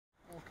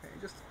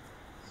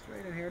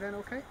Right in here then,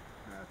 okay.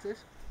 That's it.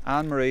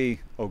 Anne-Marie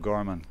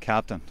O'Gorman,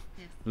 captain.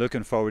 Yes.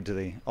 Looking forward to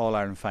the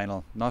All-Ireland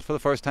final. Not for the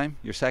first time,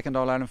 your second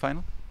All-Ireland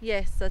final?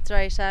 Yes, that's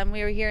right.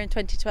 We were here in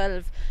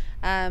 2012.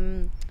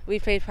 We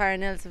played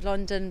Parnells of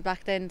London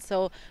back then,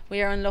 so we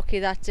were unlucky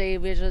that day.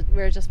 We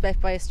were just bet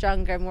by a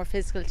stronger, more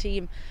physical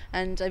team,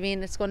 and I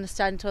mean it's going to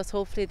stand to us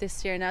hopefully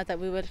this year now that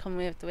we will come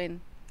away with the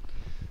win.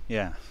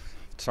 Yeah,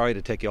 sorry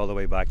to take you all the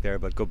way back there,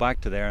 but go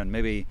back to there and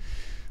maybe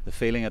the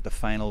feeling at the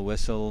final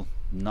whistle,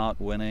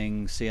 not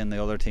winning, seeing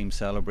the other team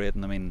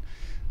celebrating. I mean,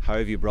 how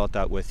have you brought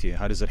that with you?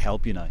 How does it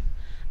help you now?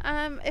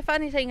 If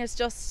anything,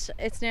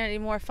 it's nearly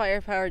more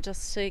firepower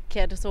just to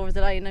get us over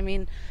the line. I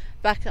mean,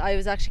 I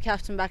was actually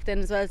captain back then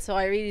as well, so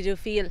I really do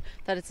feel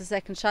that it's a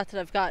second shot that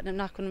I've got and I'm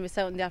not going to miss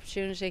out on the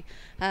opportunity.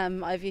 I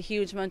have a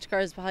huge amount of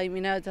girls behind me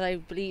now that I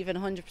believe in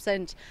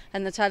 100%,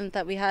 and the talent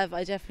that we have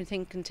I definitely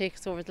think can take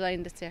us over the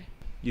line this year.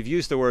 You've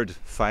used the word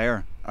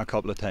fire a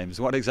couple of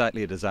times. What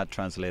exactly does that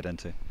translate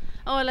into?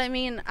 Oh, well, I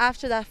mean,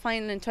 after that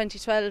final in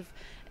 2012,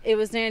 it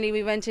was nearly,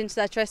 we went into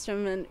that dressing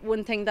room and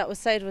one thing that was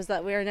said was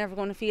that we are never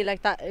going to feel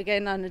like that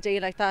again on a day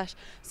like that.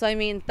 So I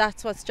mean,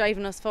 that's what's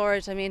driving us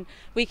forward. I mean,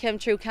 we came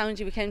through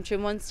county, we came through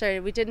Munster,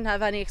 we didn't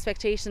have any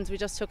expectations, we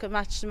just took it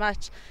match to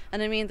match,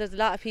 and I mean there's a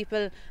lot of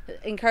people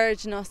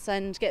encouraging us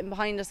and getting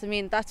behind us. I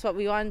mean, that's what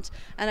we want,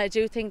 and I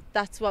do think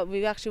that's what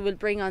we actually will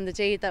bring on the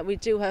day, that we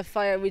do have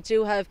fire, we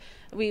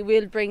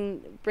will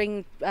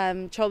bring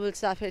trouble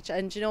to that pitch,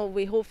 and you know,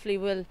 we hopefully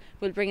will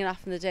bring it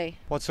off in the day.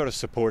 What sort of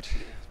support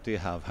do you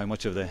have? How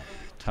much of the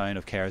town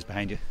of Cahir is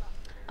behind you?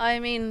 I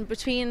mean,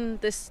 between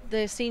the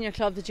senior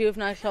club, the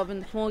juvenile club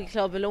and the camogie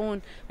club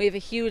alone, we have a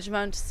huge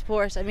amount of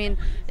support. I mean,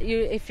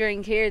 if you're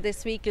in Cahir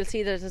this week, you'll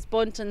see there's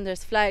bunting,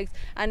 there's flags.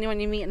 Anyone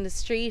you meet in the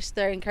street,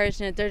 they're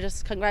encouraging it, they're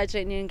just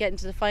congratulating you and getting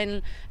to the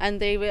final, and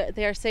they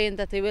are saying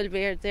that they will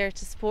be there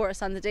to support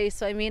us on the day.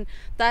 So I mean,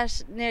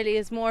 that nearly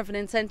is more of an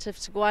incentive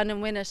to go on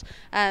and win it.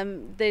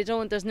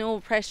 There's no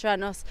pressure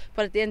on us,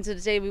 but at the end of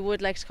the day we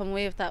would like to come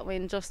away with that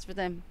win just for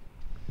them.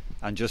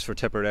 And just for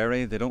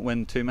Tipperary, they don't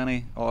win too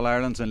many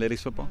All-Irelands in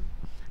ladies football?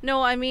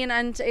 No, I mean,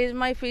 and it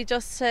might be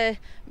just to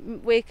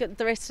wake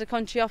the rest of the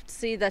country up to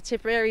see that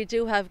Tipperary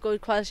do have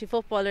good quality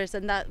footballers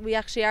and that we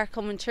actually are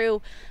coming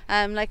through.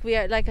 Like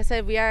I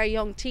said, we are a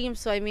young team,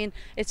 so I mean,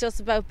 it's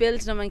just about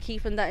building them and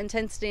keeping that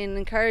intensity and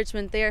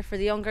encouragement there for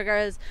the younger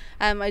girls.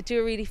 I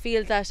do really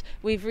feel that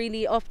we've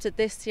really upped it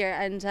this year,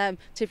 and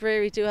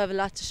Tipperary do have a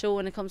lot to show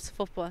when it comes to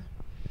football.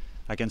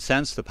 I can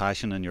sense the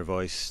passion in your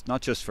voice,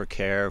 not just for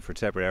Cahir, for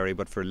Tipperary,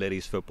 but for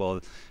ladies football.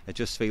 It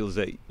just feels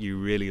that you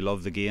really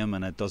love the game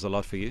and it does a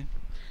lot for you.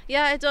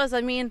 Yeah, it does.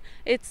 I mean,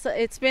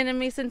 it's been in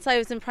me since I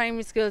was in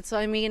primary school, so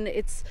I mean,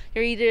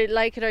 you're either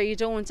like it or you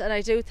don't, and I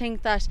do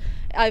think that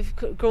I've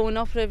grown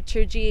up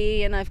through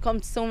GAA and I've come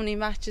to so many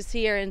matches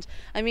here, and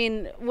I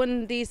mean,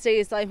 one of these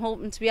days I'm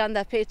hoping to be on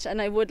that pitch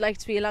and I would like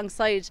to be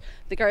alongside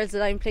the girls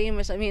that I'm playing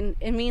with. I mean,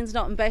 it means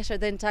nothing better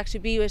than to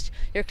actually be with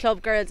your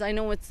club girls. I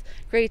know it's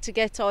great to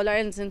get to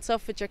All-Irelands and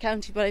stuff with your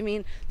county, but I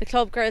mean, the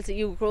club girls that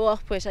you grow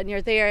up with and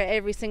you're there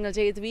every single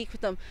day of the week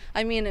with them,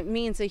 I mean, it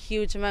means a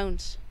huge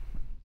amount.